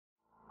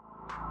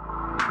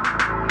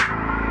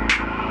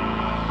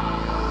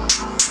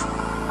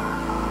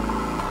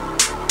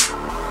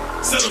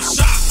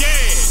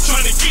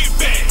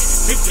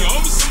you owe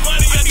me some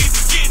money, I need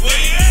to get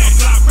that.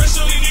 Apply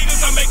pressure on these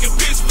niggas, I make a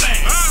bitch black.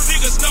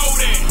 Niggas know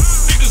that,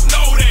 niggas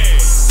know that.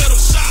 Set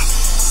up shop,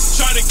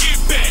 try to get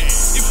back.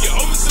 If you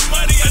owe me some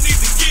money, I need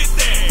to get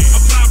that.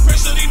 Apply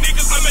pressure on these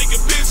niggas, I make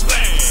a bitch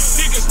black.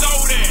 Niggas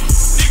know that,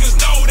 niggas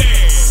know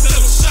that. Set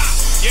up shop,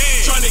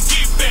 try to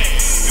get back.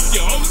 If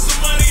you owe me some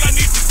money, I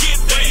need to get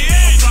that.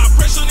 Apply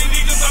pressure on these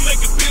niggas, I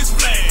make a bitch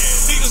black.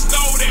 Niggas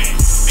know that,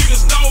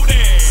 niggas know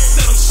that.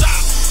 Set up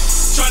shop,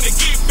 try to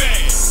get back.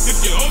 If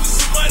you owe me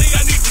some money,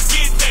 I need to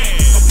get that.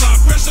 Apply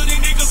pressure on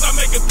these niggas, I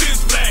make a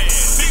bitch black.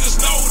 Niggas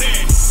know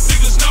that,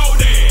 niggas know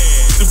that.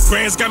 The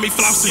brands got me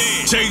flossing,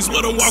 J's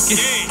what I'm walking.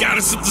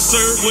 Gotta sip the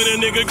serve when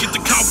a nigga get the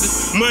coffin.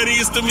 Money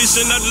is the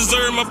mission, I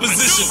deserve my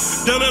position.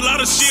 Done a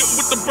lot of shit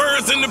with the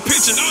birds in the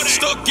pitching.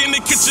 Stuck in the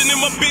kitchen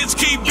and my bitch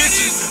keep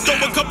bitching. Throw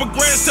a couple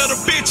grands till the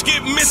bitch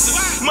get missing.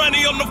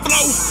 Money on the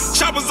floor,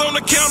 choppers on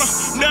the counter.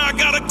 Now I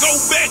gotta go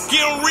back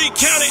and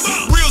recount it.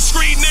 Real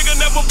street nigga,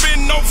 never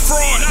been no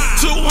fraud.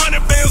 200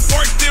 bands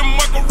worked in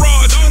my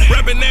garage.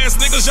 Rapping ass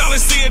niggas, y'all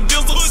ain't seeing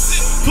dizzle.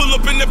 Pull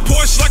up in that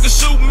Porsche like a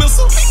shoot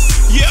missile.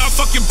 Yeah, I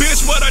fucking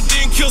bitch, but I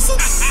didn't kill her.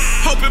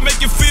 Hope it make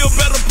you feel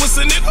better,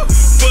 pussy nigga.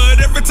 But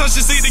every time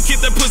she see the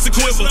kid, that pussy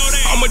quiver.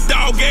 I'm a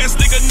dog ass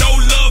nigga, no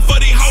love for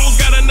these hoes.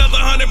 Got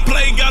another 100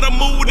 play, gotta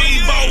move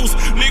these bows.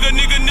 Nigga,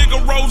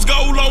 rose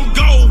gold on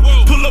gold.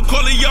 Pull up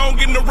Corleone,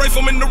 getting the Rafe,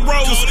 I'm in the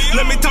rose.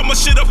 Let me talk my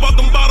shit about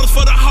them bottles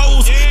for the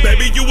hoes.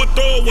 Baby, you a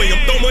throwaway,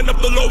 I'm throwing up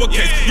the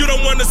lowercase. You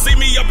don't wanna see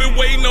me, I've been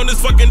waiting on this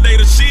fucking day.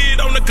 The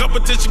shit on the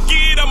competition,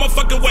 get out my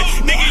fucking way.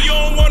 Nigga, you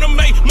don't wanna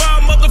make my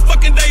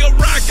motherfucking day a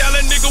rock. Y'all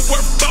a nigga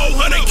worth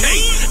 400K.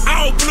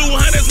 All blue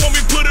hunters want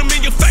me put them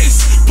in your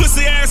face.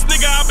 Pussy ass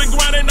nigga, I've been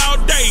grinding all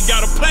day.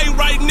 Gotta play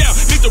right now,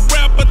 need to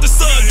rap but the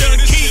sun done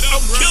keep.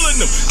 I'm killing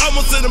them,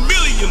 almost at 1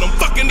 million. I'm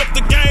fucking up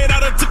the game, I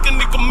done took a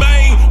nigga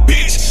main.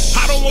 Bitch,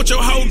 I don't want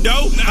your hoe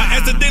though. I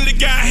accidentally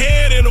got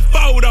head in a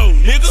photo,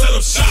 nigga. Set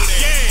up shop,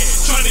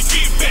 trying to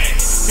get back.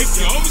 If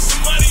you owe me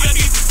some money, I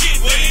need to get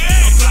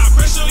that. Apply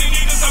pressure on these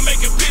niggas, I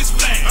make a bitch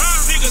black.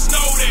 Niggas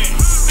know that,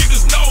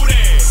 niggas know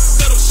that.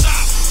 Set up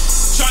shop,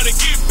 trying to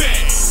get back.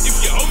 If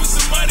you owe me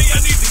some money, I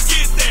need to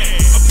get that.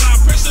 Apply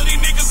pressure on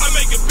these niggas, I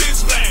make a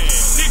bitch black.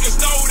 Niggas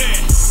know that,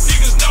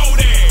 niggas know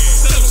that.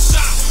 Set up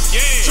shop,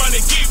 trying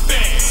to get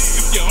back.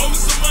 If you owe me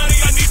some money,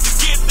 I need to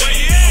get that.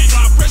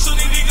 Apply pressure on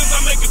these niggas, I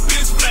make a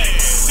bitch black.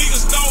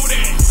 Niggas know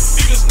that,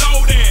 niggas know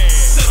that.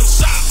 Set up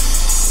shop,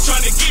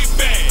 trying to get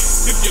back.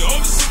 If you owe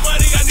me some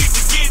money, I need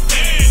to get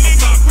that.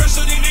 Apply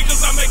pressure on these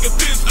niggas, I make a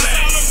bitch black.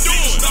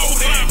 Niggas know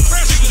that,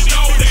 niggas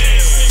know that.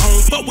 I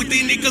don't fuck with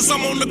these niggas,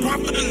 I'm on the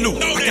grind for the loot.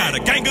 I got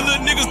a gang of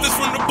little niggas that's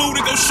from the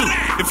booty go shoot.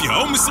 If you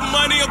owe me some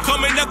money, I'm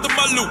coming after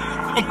my loot.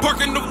 I'm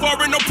parking the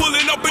foreign, I'm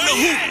pulling up in the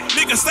hoop.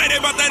 Niggas say they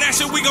about that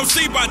action, we gon'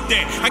 see about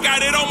that. I got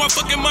it on my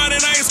fucking mind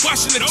and I ain't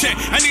squashing the check.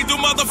 I need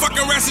them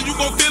motherfucking rats and you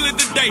gon' feel it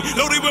today.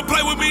 Don't even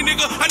play with me,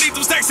 nigga, I need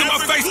them stacks in my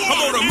face. I'm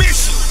on a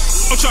mission,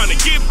 I'm trying to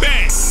get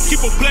back.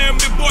 Keep on playing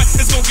me, boy,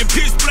 it's gon' get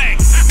pitch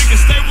black.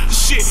 Niggas stay with the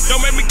shit,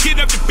 don't make me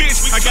kidnap the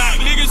bitch. I got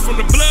niggas from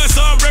the blood,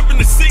 so I'm reppin'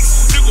 the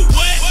 6. Nigga,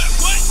 what?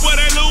 What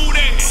they lose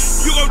that?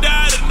 You gon'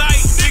 die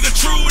tonight, nigga,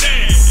 true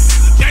that.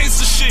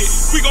 Gangsta shit,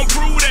 we gon'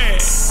 prove that.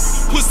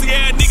 Pussy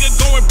ass nigga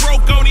going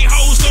broke on these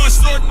hoes, start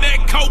snorting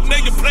that coke,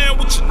 nigga playing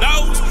with your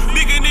nose.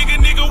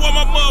 Nigga, want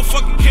my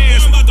motherfucking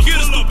cash. Get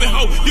a stupid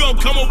hoe, you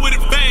don't come up with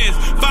it fast.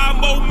 5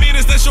 more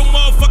minutes, that's your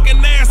motherfucking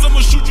ass.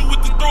 I'ma shoot you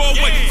with the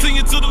throwaway, sing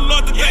you to the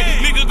Lord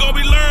today. Nigga gon'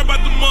 be learned about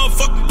the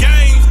motherfucking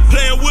game.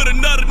 Playing with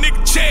another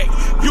nigga check,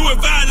 you in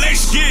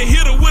violation, get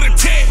hit her with a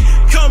tag.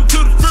 Come to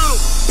the funeral,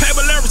 pay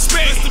my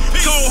respect.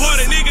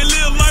 Cold-hearted nigga,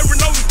 live life with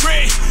no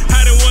regret.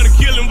 I didn't wanna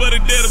kill him, but I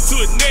dead him to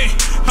a neck.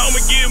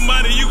 I'ma give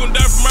money, you gon'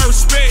 die for my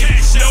respect.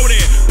 Know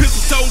that,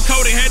 pistol toe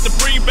coated, had to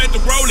bring back the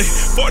rolling.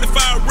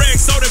 45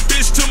 racks, sold that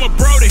bitch to my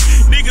brody.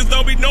 Niggas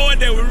don't be knowing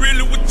that we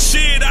really with the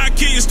shit. I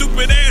kill your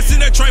stupid ass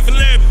in that trifling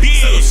ass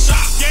bitch. So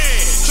shop,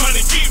 trying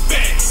to get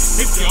back.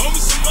 If you owe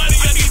me some money,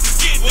 I need to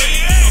get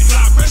that.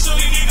 Apply pressure on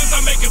these niggas, I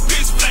make a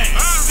bitch black.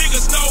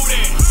 Niggas know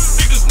that,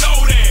 niggas know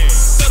that.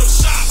 Set up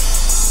shop,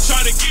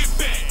 trying to get back.